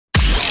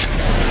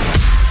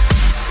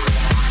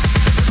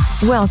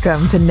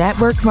Welcome to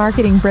Network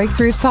Marketing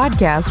Breakthroughs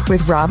Podcast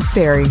with Rob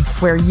Sperry,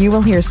 where you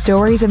will hear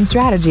stories and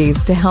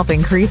strategies to help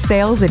increase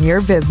sales in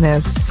your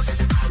business.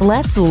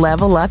 Let's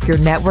level up your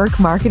network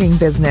marketing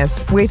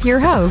business with your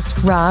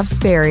host, Rob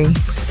Sperry.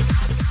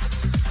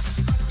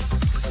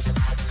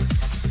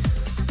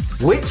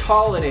 Which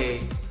holiday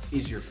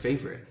is your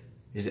favorite?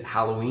 Is it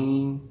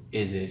Halloween?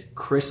 Is it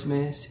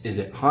Christmas? Is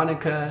it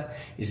Hanukkah?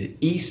 Is it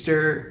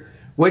Easter?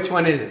 Which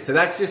one is it? So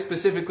that's just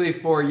specifically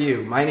for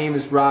you. My name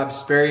is Rob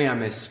Sperry.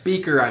 I'm a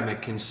speaker. I'm a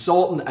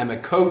consultant. I'm a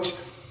coach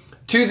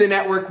to the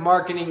network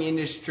marketing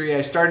industry.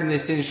 I started in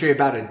this industry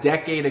about a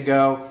decade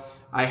ago.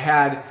 I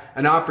had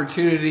an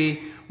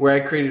opportunity where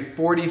I created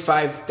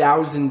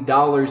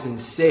 $45,000 in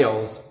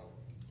sales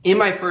in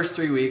my first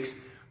 3 weeks,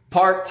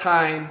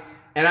 part-time.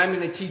 And I'm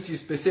going to teach you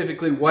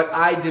specifically what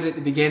I did at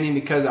the beginning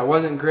because I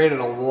wasn't great at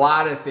a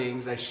lot of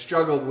things. I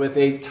struggled with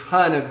a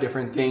ton of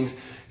different things.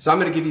 So I'm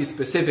going to give you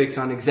specifics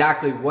on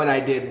exactly what I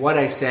did, what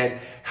I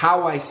said,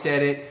 how I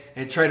said it,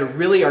 and try to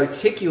really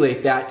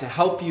articulate that to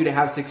help you to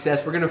have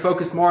success. We're going to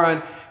focus more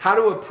on how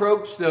to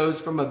approach those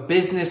from a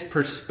business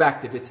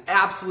perspective. It's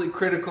absolutely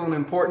critical and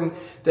important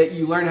that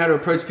you learn how to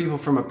approach people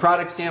from a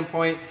product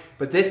standpoint.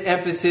 But this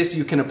emphasis,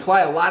 you can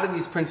apply a lot of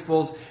these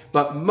principles,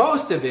 but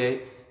most of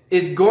it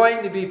is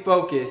going to be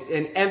focused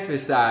and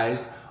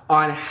emphasized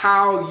on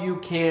how you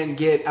can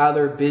get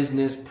other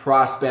business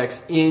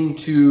prospects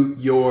into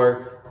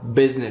your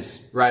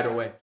business right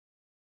away.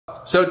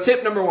 So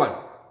tip number one,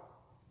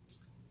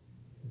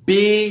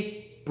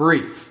 be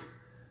brief.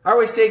 I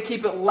always say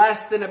keep it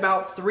less than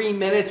about 3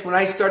 minutes. When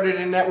I started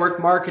in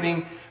network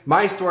marketing,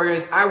 my story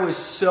is I was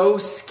so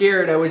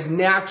scared. I was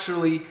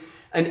naturally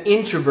an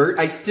introvert.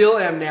 I still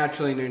am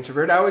naturally an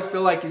introvert. I always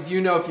feel like, as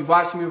you know, if you've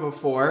watched me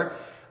before,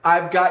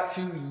 I've got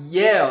to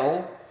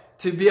yell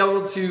to be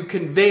able to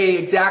convey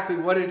exactly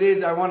what it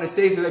is I want to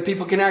say so that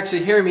people can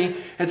actually hear me.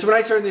 And so when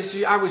I started this,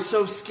 I was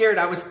so scared.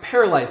 I was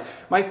paralyzed.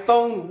 My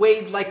phone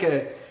weighed like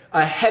a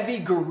heavy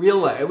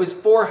gorilla. It was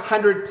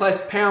 400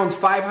 plus pounds,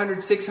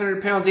 500,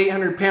 600 pounds,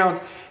 800 pounds.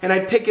 And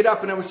I'd pick it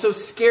up and I was so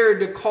scared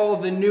to call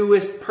the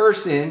newest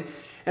person.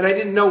 And I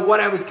didn't know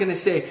what I was going to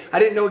say. I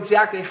didn't know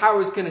exactly how I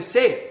was going to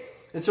say it.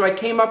 And so I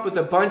came up with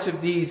a bunch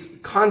of these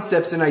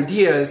concepts and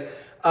ideas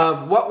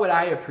of what would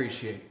I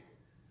appreciate.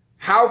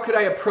 How could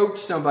I approach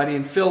somebody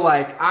and feel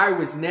like I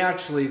was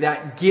naturally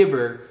that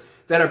giver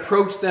that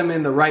approached them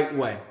in the right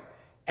way?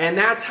 And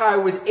that's how I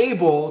was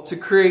able to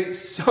create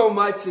so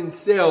much in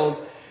sales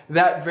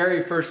that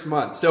very first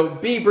month. So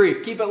be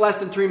brief. Keep it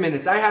less than 3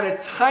 minutes. I had a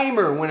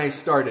timer when I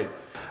started.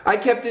 I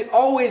kept it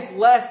always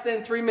less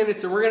than 3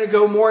 minutes, and we're going to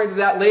go more into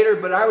that later,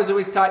 but I was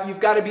always taught you've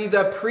got to be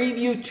the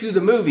preview to the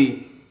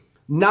movie,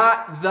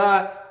 not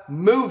the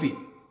movie.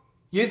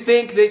 You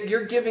think that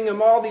you're giving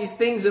them all these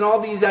things and all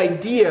these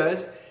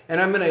ideas, and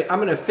I'm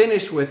gonna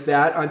finish with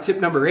that on tip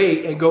number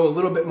 8 and go a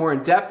little bit more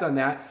in depth on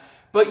that.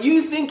 But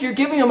you think you're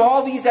giving them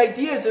all these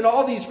ideas and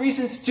all these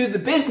reasons to the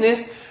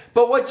business,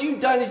 but what you've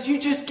done is you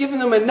just given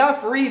them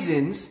enough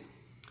reasons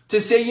to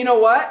say, you know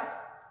what?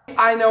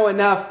 I know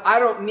enough. I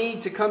don't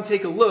need to come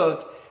take a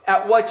look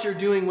at what you're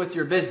doing with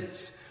your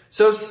business.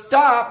 So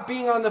stop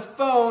being on the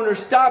phone or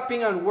stop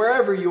being on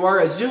wherever you are,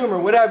 a Zoom or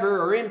whatever,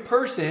 or in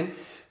person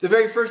the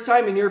very first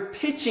time, and you're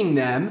pitching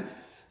them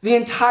the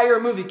entire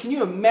movie. Can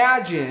you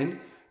imagine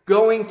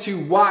going to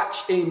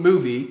watch a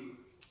movie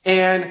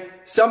and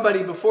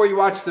somebody before you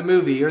watch the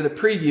movie or the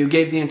preview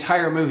gave the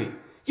entire movie?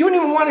 You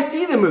wouldn't even want to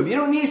see the movie. You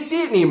don't need to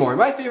see it anymore.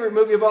 My favorite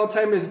movie of all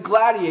time is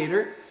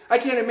Gladiator. I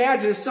can't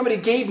imagine if somebody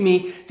gave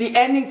me the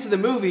ending to the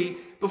movie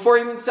before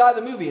I even saw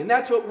the movie. And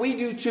that's what we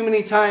do too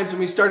many times when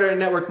we start our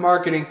network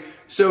marketing.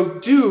 So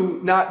do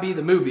not be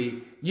the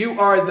movie.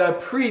 You are the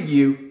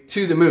preview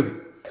to the movie.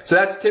 So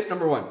that's tip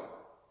number 1.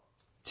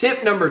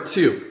 Tip number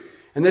 2.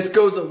 And this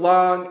goes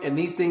along, and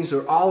these things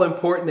are all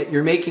important that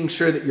you're making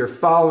sure that you're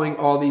following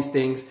all these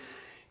things,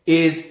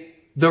 is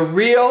the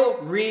real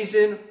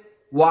reason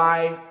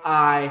why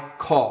I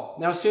call.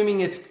 Now,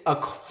 assuming it's a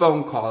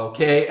phone call,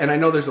 okay? And I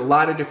know there's a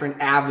lot of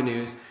different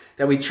avenues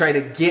that we try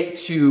to get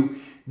to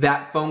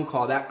that phone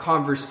call, that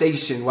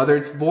conversation, whether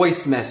it's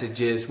voice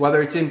messages,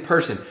 whether it's in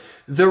person.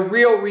 The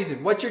real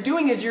reason. What you're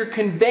doing is you're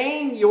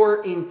conveying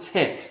your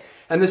intent.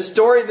 And the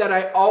story that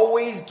I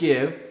always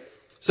give,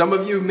 some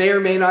of you may or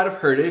may not have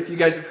heard it. If you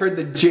guys have heard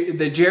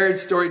the Jared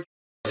story.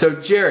 So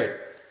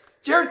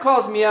Jared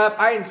calls me up.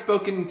 I hadn't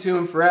spoken to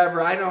him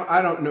forever. I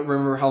don't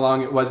remember how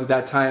long it was at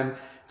that time.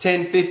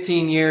 10,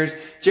 15 years.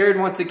 Jared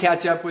wants to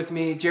catch up with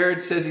me.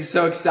 Jared says he's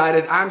so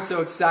excited. I'm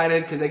so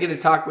excited because I get to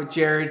talk with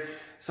Jared.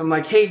 So I'm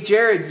like, hey,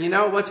 Jared, you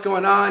know, what's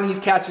going on? He's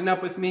catching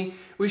up with me.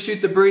 We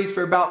shoot the breeze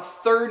for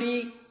about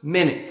 30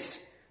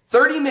 minutes.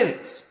 30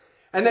 minutes.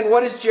 And then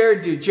what does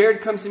Jared do?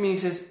 Jared comes to me and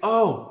he says,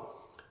 oh,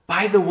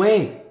 by the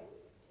way,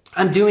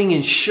 I'm doing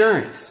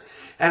insurance,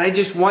 and I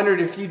just wondered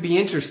if you'd be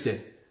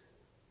interested.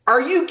 Are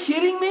you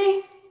kidding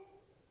me?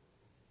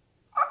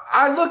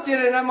 I looked at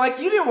it and I'm like,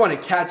 you didn't want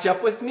to catch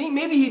up with me.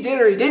 Maybe he did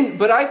or he didn't,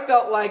 but I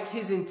felt like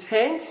his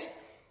intent,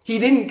 he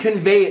didn't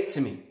convey it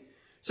to me.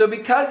 So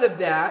because of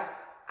that,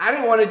 I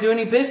didn't want to do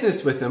any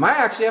business with him. I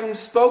actually haven't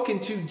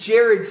spoken to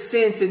Jared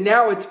since, and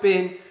now it's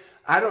been,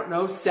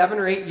 7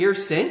 or 8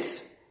 years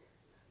since,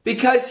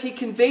 because he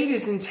conveyed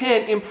his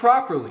intent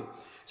improperly.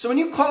 So when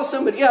you call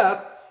somebody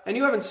up and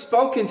you haven't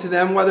spoken to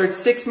them, whether it's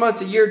 6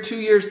 months, a year, 2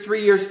 years,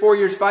 3 years, 4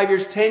 years, 5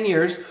 years, 10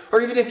 years,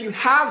 or even if you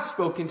have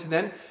spoken to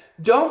them,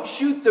 don't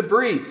shoot the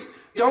breeze.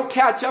 Don't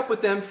catch up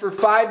with them for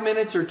 5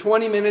 minutes or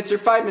 20 minutes, or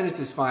 5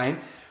 minutes is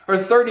fine, or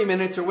 30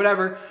 minutes or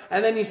whatever,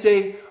 and then you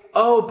say,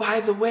 oh, by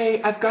the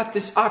way, I've got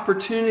this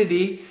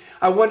opportunity.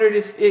 I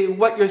wondered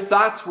what your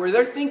thoughts were.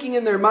 They're thinking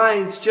in their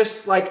minds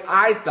just like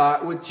I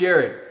thought with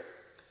Jared.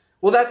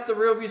 Well, that's the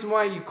real reason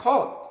why you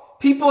call.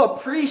 People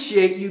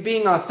appreciate you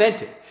being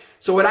authentic.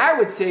 So what I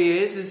would say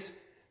is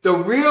the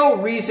real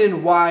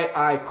reason why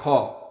I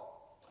call.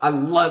 I'd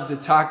love to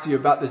talk to you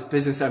about this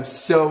business I'm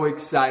so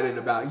excited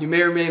about. You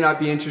may or may not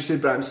be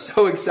interested, but I'm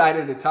so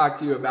excited to talk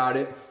to you about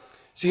it.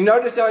 So you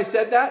notice how I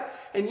said that?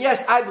 And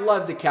yes, I'd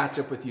love to catch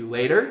up with you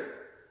later.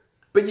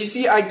 But you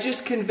see, I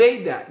just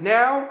conveyed that.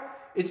 Now,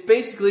 it's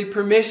basically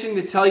permission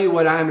to tell you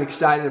what I'm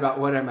excited about,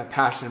 what I'm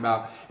passionate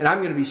about. And I'm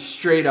going to be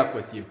straight up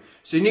with you.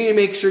 So you need to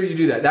make sure you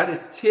do that. That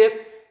is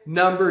tip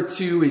number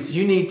 2, is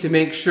you need to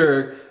make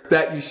sure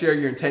that you share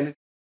your intent.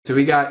 So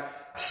we got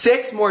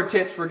 6 more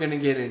tips we're going to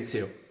get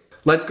into.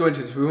 Let's go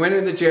into this. We went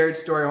into the Jared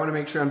story. I want to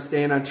make sure I'm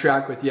staying on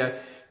track with you.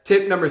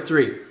 Tip number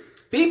 3,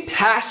 be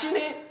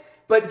passionate,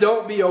 but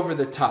don't be over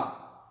the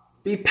top.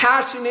 Be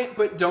passionate,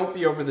 but don't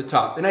be over the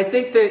top. And I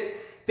think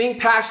that being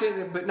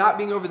passionate but not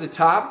being over the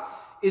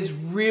top is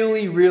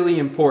really, really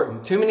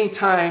important. Too many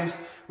times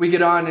we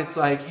get on, it's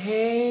like,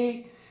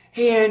 hey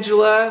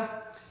Angela,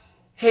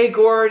 hey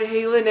Gord,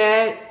 hey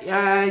Lynette,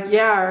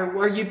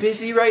 are you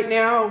busy right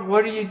now?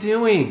 What are you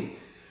doing?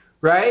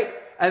 Right?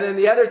 And then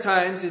the other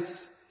times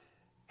it's,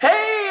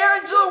 hey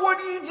Angela, what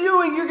are you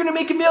doing? You're going to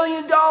make $1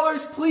 million.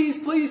 Please,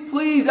 please,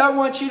 please. I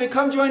want you to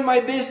come join my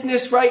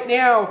business right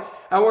now.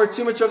 And we're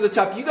too much over the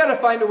top. You got to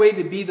find a way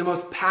to be the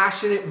most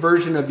passionate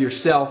version of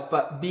yourself,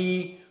 but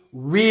be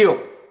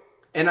real.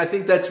 And I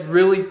think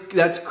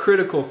that's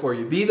critical for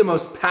you. Be the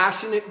most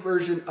passionate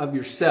version of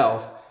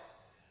yourself,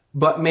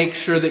 but make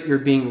sure that you're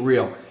being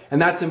real.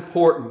 And that's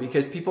important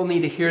because people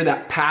need to hear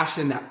that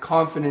passion, that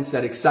confidence,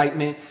 that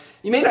excitement.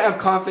 You may not have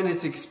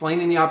confidence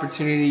explaining the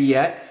opportunity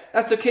yet.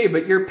 That's okay,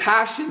 but you're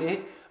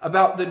passionate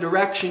about the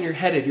direction you're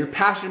headed. You're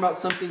passionate about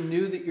something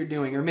new that you're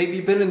doing. Or maybe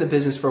you've been in the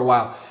business for a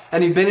while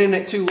and you've been in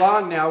it too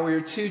long now where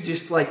you're too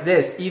just like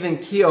this, even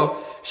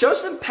keel. Show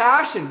some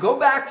passion. Go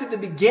back to the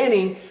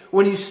beginning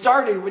when you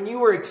started, when you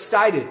were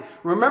excited.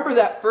 Remember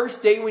that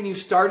first day when you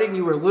started and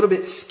you were a little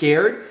bit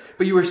scared,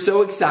 but you were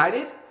so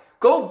excited?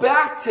 Go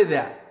back to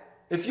that.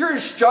 If you're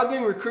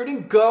struggling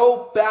recruiting,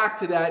 go back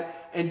to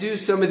that and do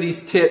some of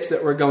these tips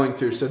that we're going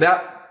through. So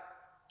that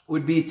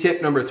would be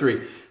tip number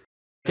 3.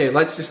 Okay,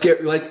 let's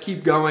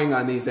keep going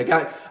on these. I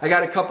got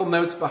a couple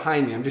notes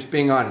behind me. I'm just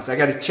being honest. I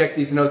got to check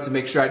these notes and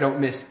make sure I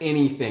don't miss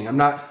anything. I'm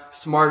not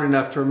smart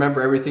enough to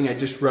remember everything I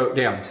just wrote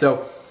down.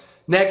 So,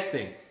 next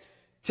thing.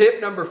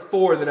 Tip number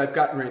 4 that I've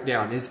gotten written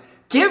down is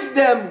give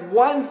them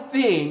one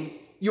thing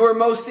you are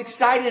most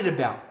excited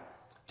about.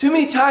 Too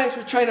many times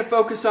we're trying to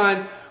focus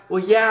on,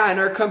 well, yeah, and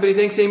our company,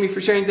 thanks Amy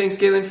for sharing, thanks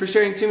Galen for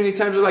sharing. Too many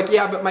times we're like,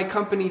 yeah, but my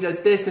company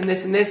does this and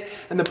this and this,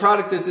 and the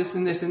product does this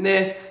and this and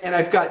this, and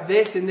I've got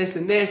this and this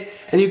and this,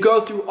 and you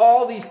go through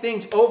all these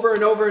things over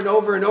and over and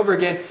over and over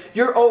again.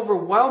 You're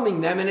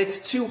overwhelming them, and it's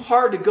too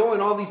hard to go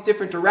in all these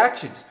different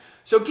directions.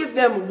 So give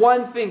them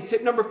one thing.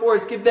 Tip number 4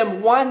 is give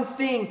them one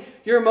thing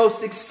you're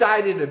most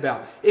excited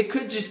about. It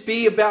could just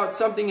be about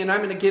something, and I'm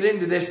going to get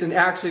into this in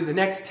actually the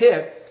next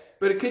tip,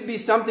 but it could be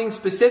something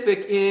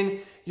specific in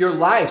your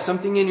life,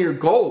 something in your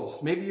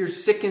goals. Maybe you're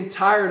sick and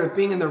tired of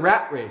being in the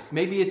rat race.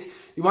 Maybe it's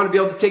you want to be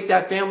able to take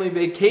that family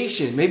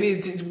vacation. Maybe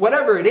it's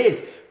whatever it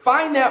is.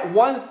 Find that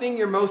one thing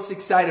you're most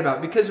excited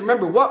about. Because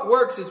remember, what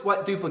works is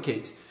what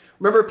duplicates.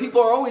 Remember, people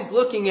are always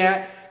looking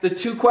at the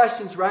 2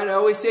 questions, right? I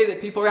always say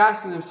that people are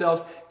asking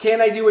themselves,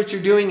 can I do what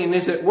you're doing and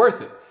is it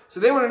worth it?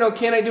 So they want to know,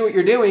 can I do what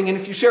you're doing? And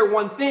if you share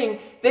one thing,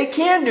 they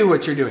can do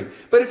what you're doing.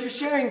 But if you're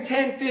sharing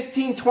 10,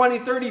 15, 20,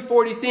 30,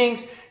 40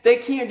 things, they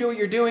can't do what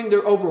you're doing.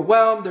 They're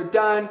overwhelmed. They're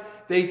done.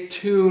 They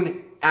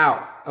tune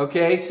out.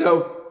 Okay?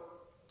 So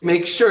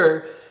make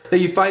sure that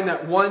you find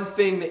that one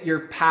thing that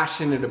you're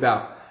passionate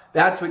about.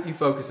 That's what you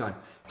focus on.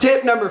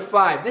 Tip number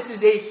 5. This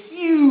is a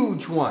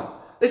huge one.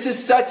 This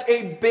is such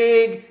a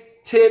big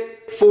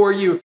tip for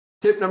you.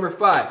 Tip number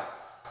 5.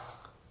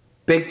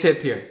 Big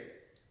tip here.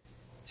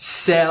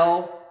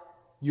 Sell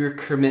your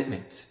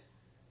commitment.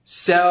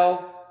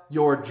 Sell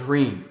your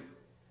dream.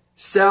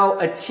 Sell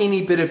a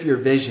teeny bit of your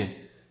vision.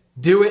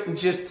 Do it in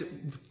just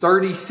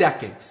 30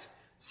 seconds.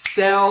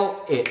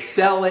 Sell it,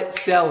 sell it,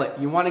 sell it.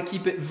 You want to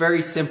keep it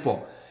very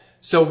simple.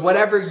 So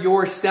whatever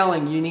you're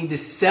selling, you need to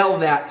sell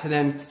that to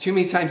them. Too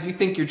many times you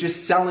think you're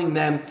just selling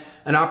them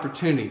an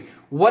opportunity.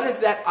 What does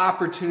that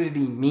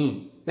opportunity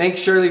mean?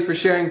 Thanks, Shirley, for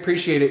sharing.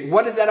 Appreciate it.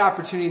 What does that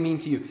opportunity mean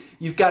to you?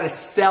 You've got to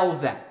sell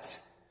that.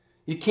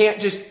 You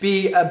can't just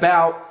be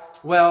about,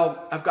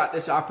 well, I've got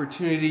this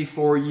opportunity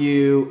for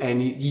you,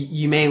 and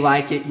you may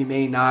like it, you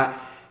may not.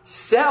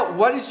 Sell.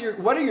 What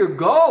are your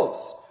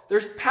goals?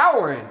 There's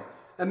power in it.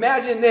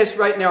 Imagine this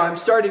right now. I'm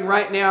starting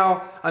right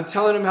now. I'm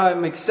telling them how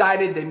I'm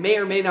excited. They may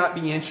or may not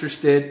be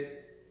interested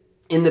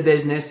in the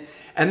business.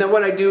 And then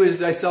what I do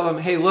is I tell them,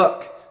 hey,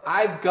 look,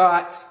 I've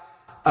got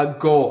a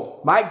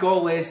goal. My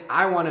goal is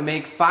I want to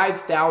make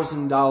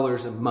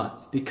 $5,000 a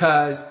month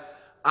because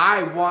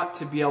I want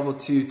to be able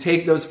to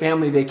take those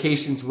family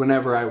vacations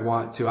whenever I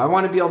want to. I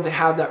want to be able to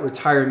have that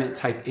retirement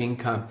type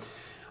income.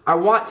 I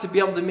want to be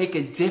able to make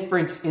a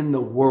difference in the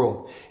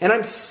world. And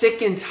I'm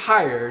sick and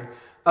tired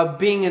of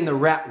being in the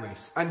rat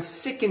race. I'm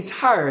sick and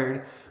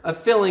tired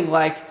of feeling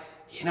like,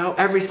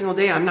 every single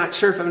day I'm not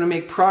sure if I'm going to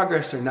make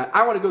progress or not.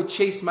 I want to go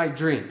chase my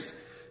dreams.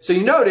 So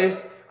you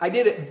notice I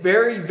did it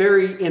very,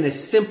 very in a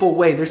simple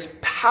way. There's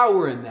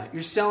power in that.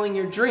 You're selling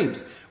your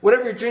dreams.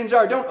 Whatever your dreams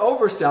are, don't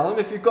oversell them.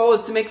 If your goal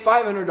is to make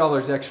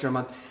 $500 extra a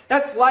month,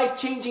 that's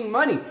life-changing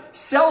money.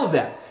 Sell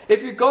that.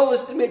 If your goal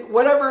is to make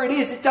whatever it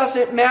is, it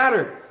doesn't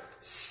matter.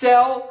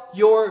 Sell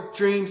your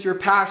dreams, your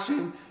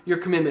passion, your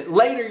commitment.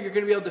 Later, you're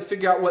going to be able to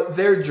figure out what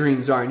their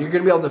dreams are, and you're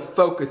going to be able to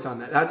focus on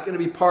that. That's going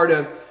to be part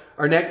of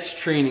our next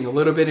training, a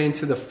little bit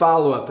into the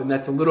follow-up, and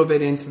that's a little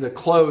bit into the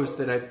close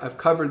that I've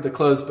covered the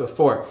close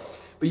before.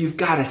 But you've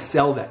got to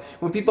sell that.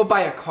 When people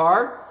buy a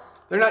car,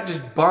 they're not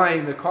just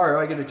buying the car,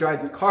 I get to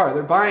drive the car.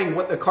 They're buying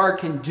what the car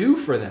can do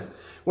for them.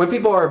 When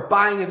people are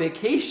buying a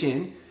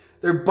vacation,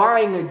 they're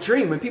buying a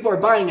dream. When people are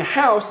buying a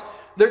house,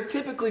 they're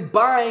typically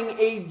buying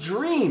a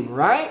dream,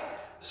 right?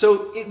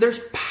 So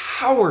there's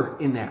power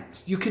in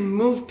that. You can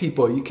move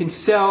people. You can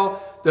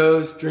sell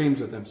those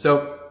dreams with them.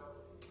 So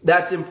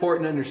that's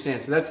important to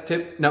understand. So that's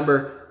tip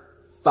number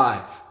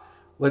 5.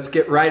 Let's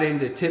get right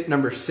into tip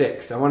number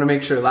 6. I want to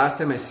make sure, last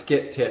time I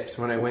skipped tips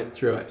when I went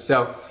through it.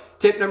 So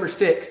tip number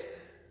 6,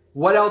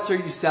 what else are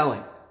you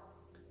selling?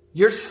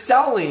 You're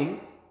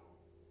selling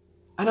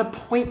an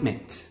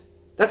appointment.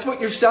 That's what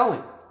you're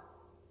selling.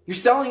 You're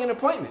selling an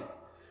appointment.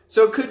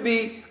 So it could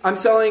be I'm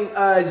selling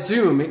a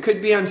Zoom. It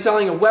could be I'm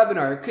selling a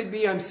webinar. It could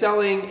be I'm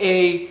selling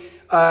a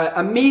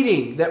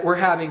meeting that we're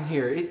having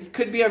here. It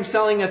could be I'm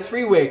selling a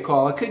 3-way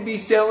call. It could be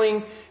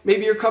selling,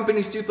 maybe your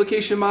company's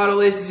duplication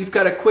model is you've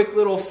got a quick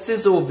little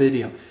sizzle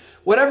video.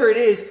 Whatever it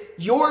is,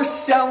 you're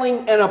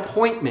selling an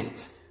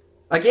appointment.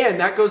 Again,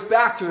 that goes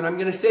back to, and I'm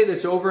going to say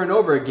this over and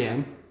over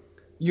again,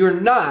 you're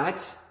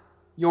not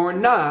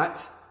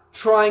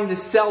trying to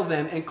sell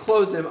them and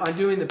close them on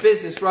doing the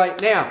business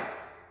right now.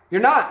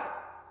 You're not.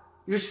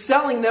 You're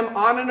selling them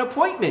on an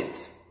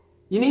appointment.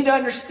 You need to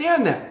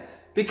understand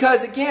that.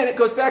 Because again, it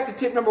goes back to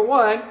tip number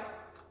 1.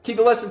 Keep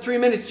it less than 3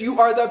 minutes. You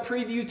are the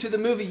preview to the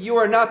movie. You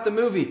are not the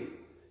movie.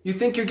 You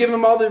think you're giving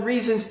them all the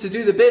reasons to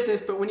do the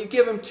business, but when you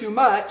give them too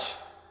much,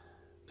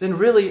 then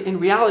really, in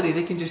reality,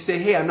 they can just say,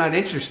 hey, I'm not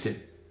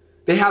interested.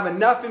 They have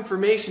enough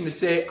information to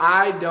say,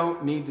 I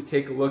don't need to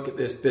take a look at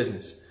this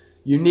business.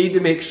 You need to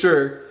make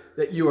sure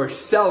that you are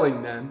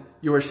selling them.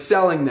 You are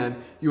selling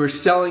them. You are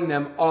selling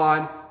them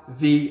on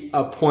the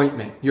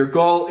appointment. Your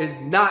goal is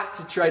not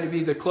to try to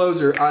be the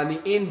closer on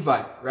the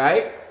invite,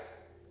 right?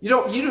 You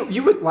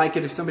wouldn't like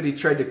it if somebody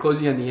tried to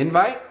close you on the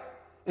invite,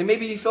 and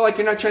maybe you feel like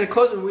you're not trying to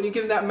close them. When you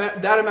give them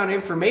that amount of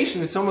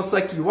information, it's almost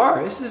like you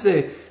are. It's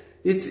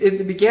at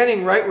the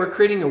beginning, right? We're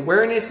creating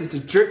awareness. It's a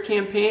drip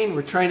campaign.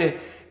 We're trying to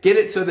get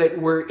it so that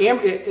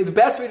the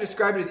best way to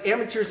describe it is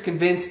amateurs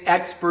convince,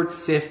 experts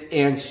sift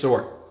and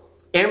sort.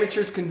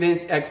 Amateurs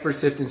convince, experts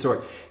sift and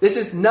sort. This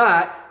is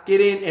not get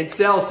in and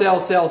sell.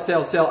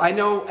 I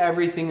know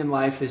everything in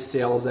life is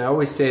sales. I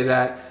always say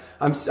that.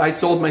 I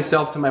sold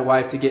myself to my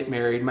wife to get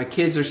married. My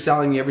kids are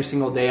selling me every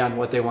single day on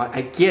what they want.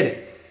 I get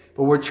it.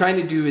 But what we're trying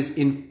to do is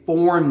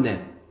inform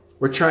them.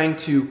 We're trying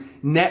to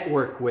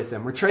network with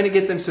them. We're trying to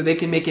get them so they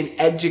can make an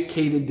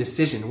educated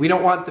decision. We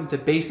don't want them to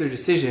base their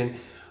decision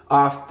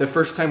off the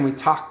first time we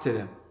talk to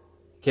them.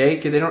 Okay?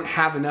 Because they don't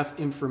have enough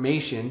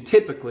information.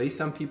 Typically,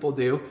 some people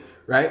do,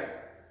 right?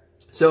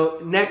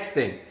 So next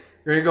thing,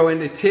 we're going to go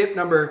into tip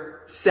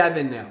number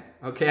 7 now.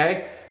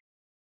 Okay?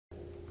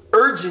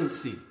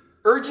 Urgency.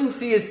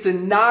 Urgency is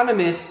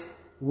synonymous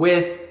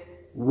with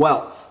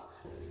wealth.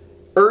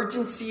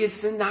 Urgency is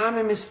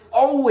synonymous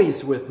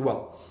always with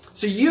wealth.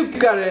 So you've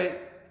got to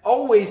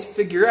always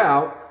figure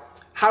out,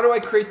 how do I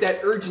create that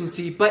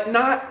urgency but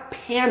not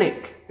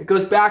panic? It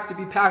goes back to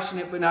be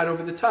passionate but not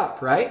over the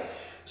top, right?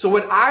 So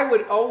what I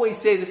would always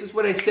say, this is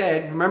what I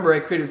said. Remember, I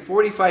created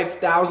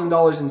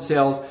 $45,000 in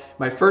sales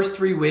my first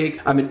 3 weeks.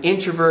 I'm an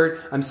introvert.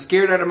 I'm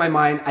scared out of my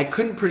mind. I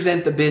couldn't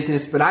present the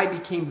business, but I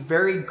became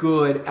very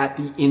good at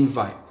the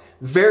invite.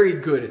 Very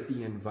good at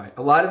the invite.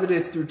 A lot of it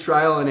is through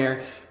trial and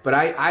error, but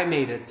I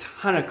made a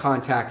ton of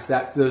contacts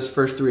those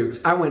first 3 weeks.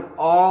 I went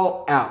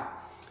all out.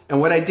 And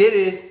what I did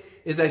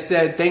is I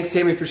said, thanks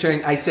Tammy for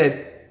sharing. I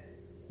said,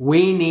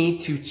 we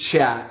need to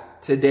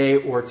chat today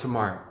or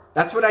tomorrow.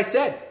 That's what I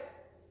said.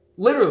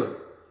 Literally.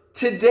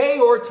 Today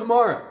or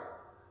tomorrow.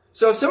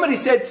 So if somebody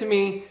said to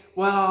me,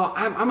 well,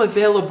 I'm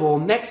available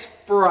next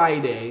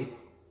Friday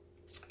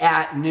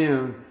at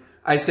noon,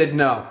 I said,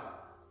 no.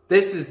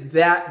 This is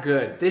that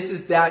good. This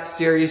is that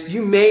serious.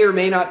 You may or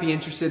may not be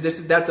interested.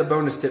 That's a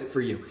bonus tip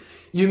for you.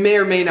 You may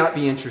or may not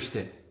be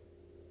interested.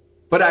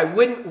 but I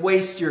wouldn't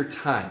waste your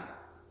time.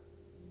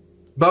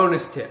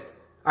 Bonus tip.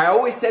 I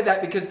always say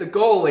that because the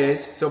goal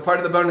is, so part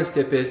of the bonus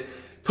tip is,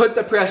 put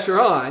the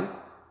pressure on,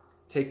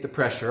 take the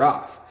pressure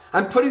off.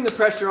 I'm putting the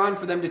pressure on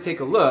for them to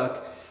take a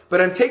look, but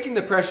I'm taking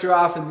the pressure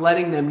off and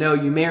letting them know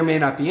you may or may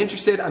not be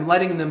interested. I'm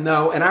letting them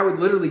know, and I would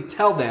literally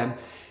tell them,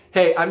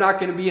 hey, I'm not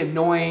going to be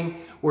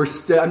annoying.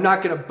 I'm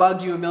not going to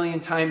bug you a million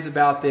times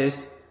about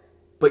this,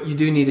 but you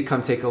do need to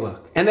come take a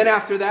look. And then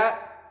after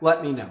that,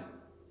 let me know.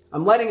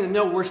 I'm letting them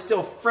know we're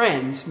still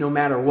friends no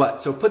matter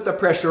what. So put the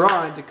pressure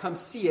on to come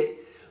see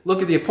it,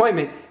 look at the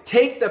appointment.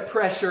 Take the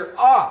pressure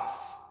off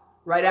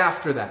right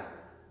after that.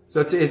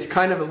 So it's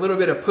kind of a little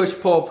bit of push,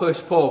 pull,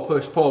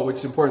 which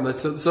is important.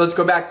 So let's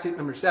go back to tip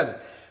number 7.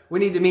 We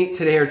need to meet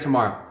today or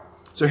tomorrow.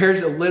 So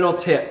here's a little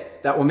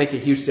tip that will make a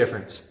huge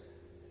difference.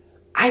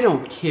 I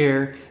don't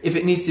care if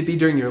it needs to be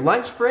during your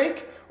lunch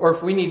break or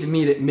if we need to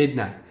meet at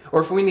midnight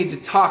or if we need to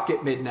talk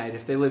at midnight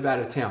if they live out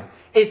of town.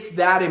 It's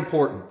that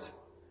important.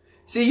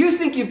 See, you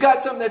think you've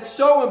got something that's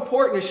so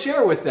important to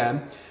share with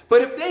them,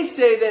 but if they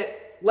say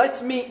that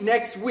let's meet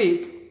next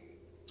week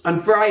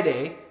on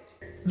Friday,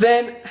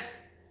 then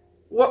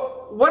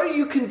what are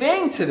you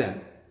conveying to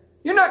them?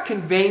 You're not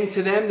conveying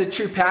to them the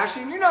true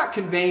passion. You're not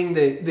conveying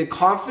the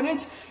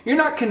confidence. You're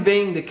not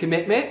conveying the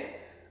commitment.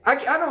 I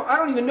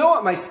don't even know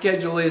what my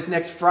schedule is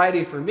next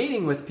Friday for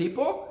meeting with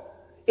people.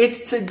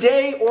 It's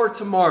today or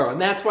tomorrow. And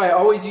that's why I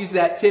always use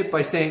that tip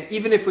by saying,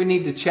 even if we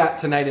need to chat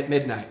tonight at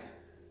midnight.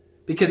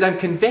 Because I'm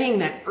conveying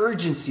that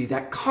urgency,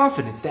 that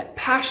confidence, that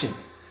passion.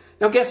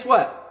 Now guess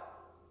what?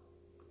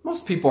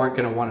 Most people aren't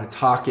going to want to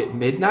talk at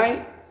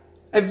midnight.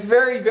 I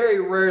very, very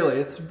rarely,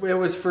 it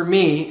was for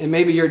me, and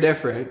maybe you're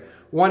different,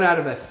 1 out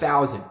of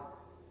 1,000.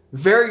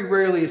 Very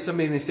rarely is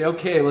somebody going to say,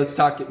 okay, let's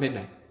talk at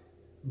midnight.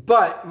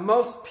 But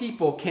most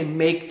people can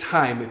make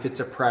time if it's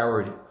a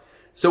priority.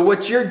 So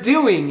what you're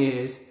doing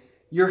is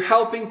you're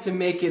helping to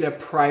make it a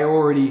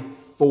priority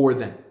for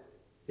them.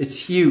 It's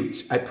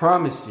huge, I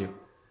promise you.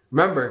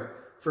 Remember,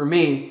 for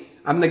me,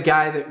 I'm the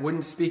guy that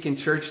wouldn't speak in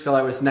church till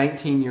I was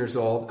 19 years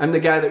old. I'm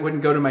the guy that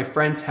wouldn't go to my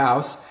friend's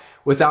house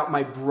without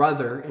my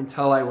brother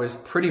until I was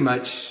pretty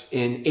much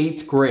in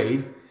 8th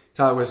grade,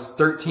 till I was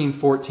 13,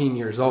 14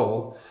 years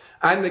old.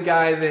 I'm the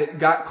guy that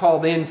got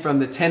called in from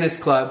the tennis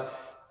club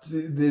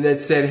that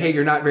said, hey,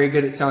 you're not very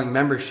good at selling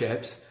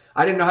memberships.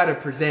 I didn't know how to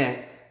present,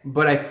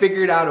 but I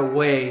figured out a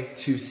way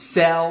to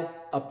sell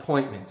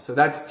appointments. So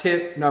that's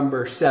tip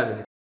number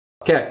 7.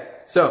 Okay,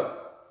 so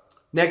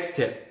next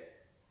tip.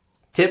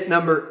 Tip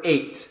number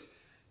 8.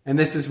 And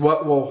this is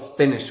what we'll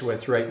finish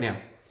with right now.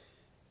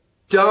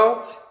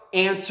 Don't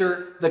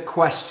answer the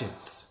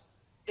questions.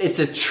 It's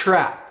a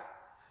trap.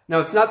 Now,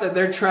 it's not that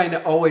they're trying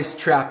to always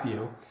trap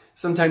you.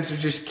 Sometimes they're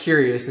just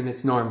curious and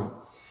it's normal.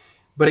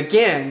 But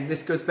again,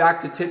 this goes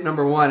back to tip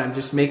number 1. I'm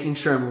just making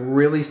sure I'm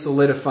really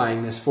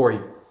solidifying this for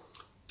you.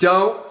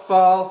 Don't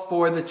fall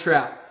for the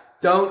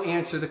trap. Don't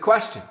answer the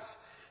questions.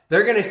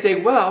 They're going to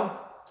say,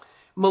 well,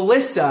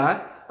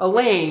 Melissa,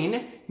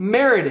 Elaine,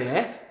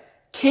 Meredith,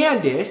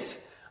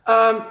 Candace,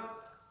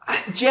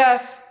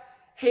 Jeff,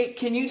 hey,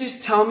 can you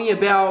just tell me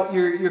about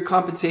your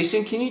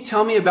compensation? Can you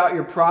tell me about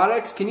your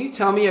products? Can you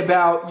tell me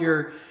about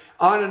your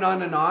on and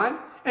on and on?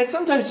 And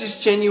sometimes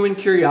just genuine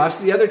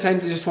curiosity. Other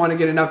times they just want to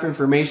get enough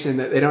information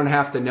that they don't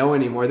have to know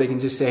anymore. They can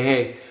just say,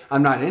 hey,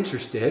 I'm not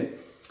interested.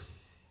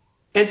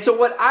 And so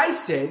what I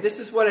say, this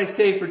is what I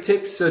say for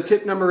tips. So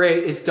tip number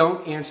 8 is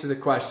don't answer the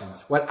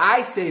questions. What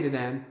I say to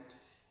them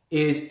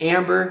is,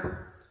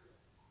 Amber,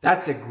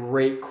 that's a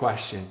great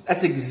question.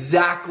 That's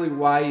exactly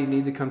why you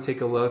need to come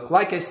take a look.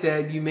 Like I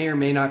said, you may or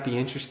may not be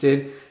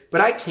interested,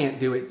 but I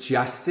can't do it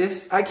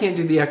justice. I can't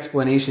do the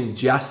explanation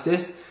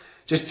justice.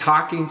 Just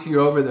talking to you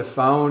over the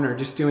phone or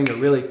just doing a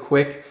really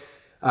quick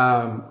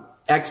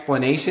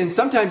explanation.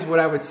 Sometimes what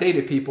I would say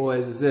to people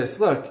is this,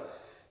 look,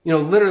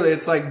 literally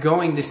it's like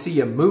going to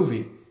see a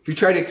movie. If you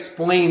try to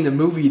explain the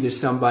movie to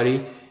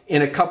somebody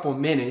in a couple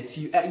minutes,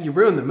 you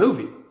ruin the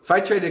movie. If I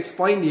try to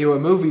explain to you a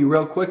movie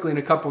real quickly in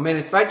a couple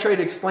minutes, if I try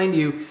to explain to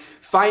you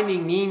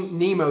Finding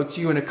Nemo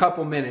to you in a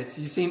couple minutes,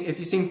 if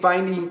you've seen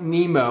Finding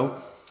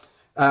Nemo,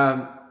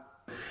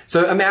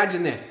 so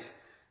imagine this.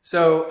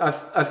 So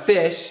a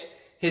fish,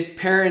 his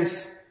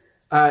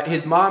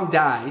mom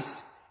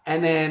dies,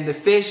 and then the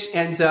fish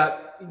ends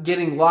up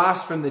getting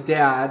lost from the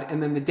dad,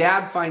 and then the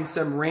dad finds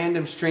some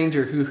random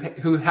stranger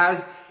who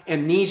has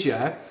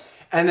amnesia,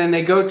 and then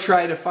they go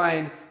try to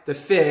find the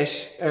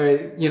fish,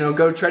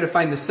 go try to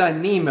find the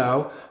son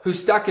Nemo, who's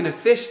stuck in a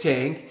fish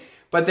tank,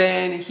 but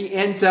then he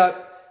ends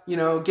up,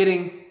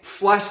 getting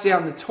flushed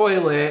down the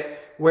toilet,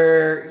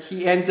 where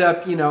he ends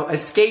up,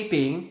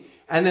 escaping,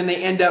 and then they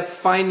end up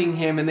finding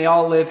him, and they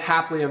all live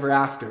happily ever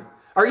after.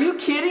 Are you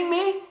kidding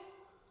me?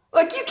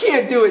 Like, you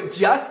can't do it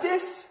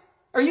justice.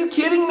 Are you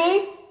kidding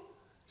me?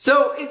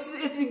 So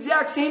it's the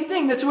exact same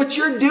thing. That's what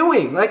you're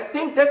doing. Like,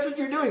 think that's what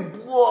you're doing.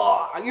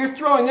 Blah, you're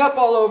throwing up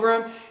all over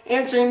him,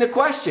 answering the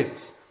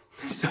questions.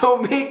 So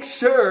make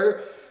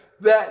sure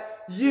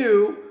that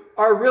you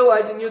are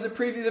realizing you're the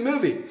preview of the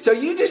movie. So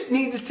you just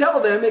need to tell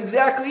them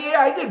exactly, yeah,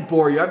 I did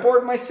bore you. I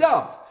bored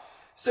myself.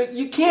 So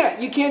you can't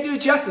do it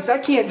justice. I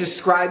can't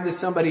describe to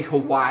somebody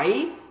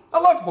Hawaii.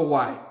 I love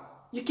Hawaii.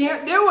 You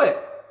can't do it.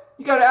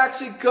 You got to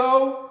actually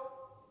go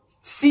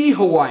see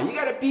Hawaii. You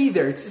got to be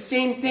there. It's the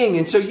same thing.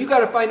 And so you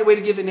got to find a way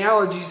to give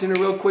analogies in a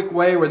real quick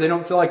way where they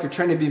don't feel like you're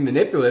trying to be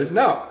manipulative.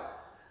 No.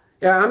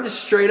 Yeah, I'm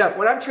just straight up.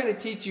 What I'm trying to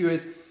teach you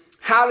is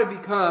how to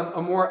become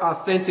a more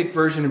authentic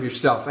version of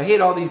yourself. I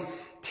hate all these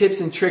tips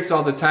and tricks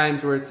all the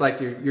times where it's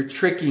like you're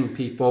tricking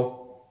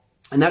people.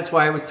 And that's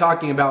why I was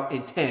talking about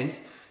intent.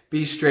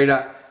 Be straight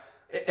up.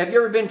 Have you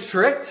ever been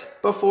tricked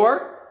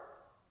before?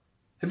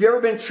 Have you ever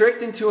been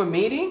tricked into a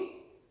meeting?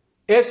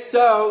 If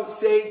so,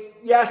 say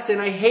yes, and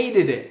I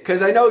hated it,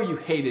 because I know you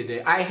hated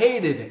it. I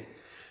hated it.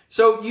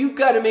 So you've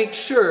got to make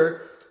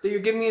sure that you're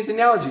giving these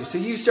analogies. So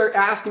you start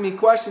asking me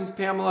questions,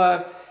 Pamela,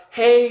 of,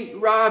 hey,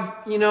 Rob,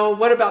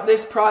 what about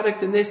this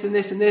product and this and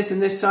this and this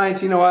and this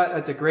science? You know what?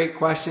 That's a great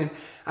question.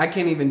 I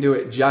can't even do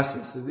it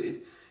justice.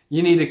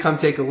 You need to come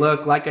take a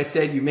look. Like I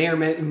said, you may or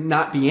may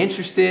not be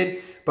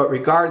interested, but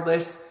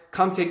regardless,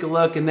 come take a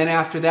look. And then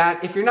after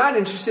that, if you're not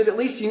interested, at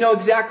least you know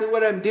exactly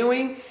what I'm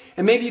doing.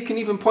 And maybe you can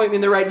even point me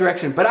in the right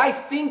direction. But I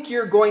think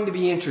you're going to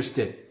be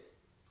interested.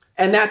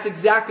 And that's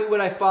exactly what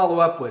I follow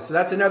up with. So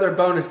that's another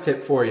bonus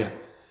tip for you.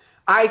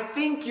 I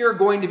think you're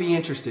going to be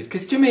interested.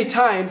 Because too many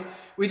times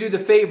we do the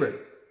favor.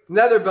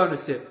 Another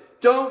bonus tip.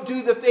 Don't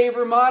do the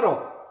favor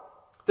model.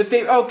 The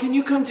favor, oh, can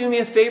you come do me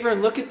a favor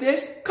and look at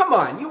this? Come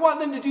on, you want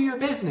them to do your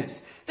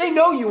business. They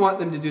know you want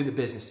them to do the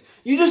business.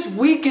 You just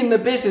weaken the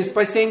business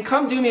by saying,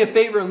 come do me a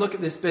favor and look at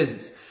this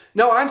business.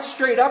 No, I'm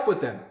straight up with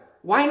them.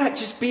 Why not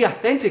just be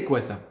authentic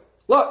with them?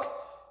 Look,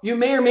 you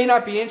may or may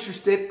not be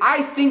interested.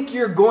 I think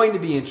you're going to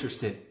be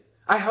interested.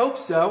 I hope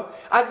so.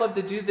 I'd love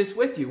to do this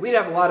with you. We'd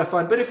have a lot of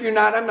fun. But if you're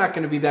not, I'm not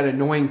going to be that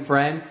annoying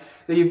friend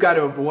that you've got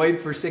to avoid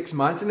for 6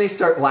 months. And they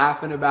start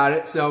laughing about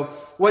it. So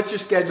what's your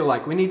schedule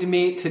like? We need to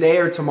meet today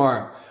or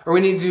tomorrow. Or we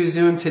need to do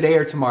Zoom today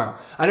or tomorrow.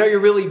 I know you're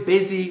really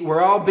busy.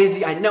 We're all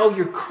busy. I know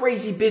you're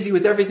crazy busy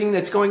with everything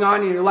that's going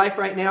on in your life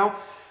right now.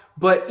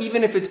 But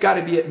even if it's got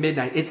to be at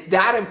midnight, it's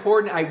that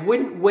important. I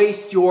wouldn't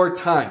waste your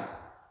time.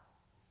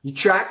 You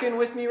tracking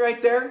with me right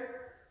there?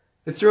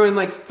 I threw in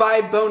like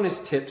 5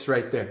 bonus tips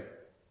right there.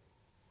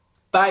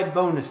 5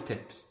 bonus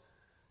tips.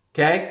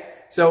 Okay?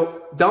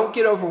 So don't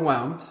get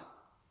overwhelmed.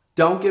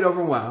 Don't get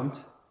overwhelmed.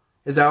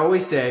 As I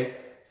always say,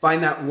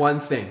 find that one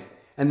thing.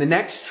 And the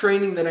next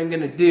training that I'm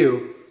going to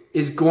do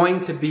is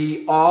going to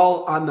be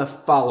all on the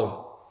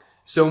follow-up.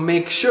 So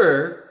make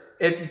sure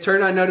if you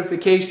turn on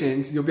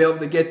notifications, you'll be able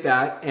to get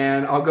that.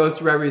 And I'll go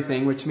through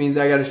everything, which means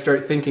I got to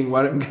start thinking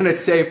what I'm going to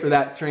say for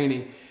that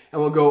training. And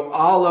we'll go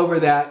all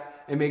over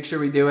that and make sure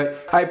we do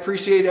it. I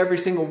appreciate every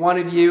single one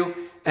of you.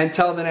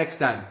 Until the next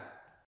time.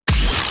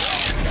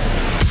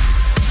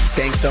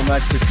 Thanks so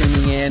much for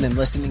tuning in and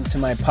listening to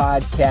my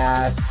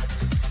podcast.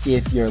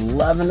 If you're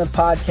loving the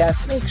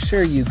podcast, make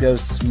sure you go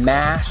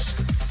smash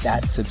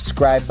that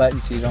subscribe button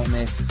so you don't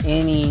miss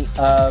any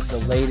of the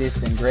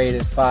latest and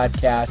greatest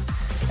podcasts.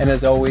 And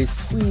as always,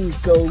 please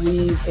go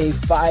leave a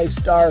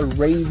 5-star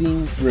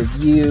raving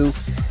review.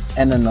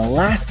 And then the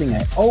last thing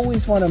I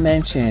always want to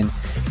mention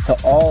to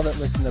all that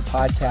listen to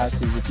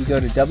podcasts is if you go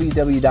to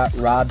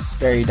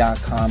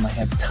www.robsperry.com, I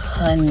have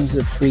tons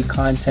of free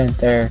content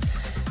there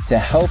to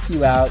help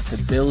you out to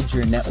build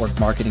your network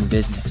marketing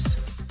business.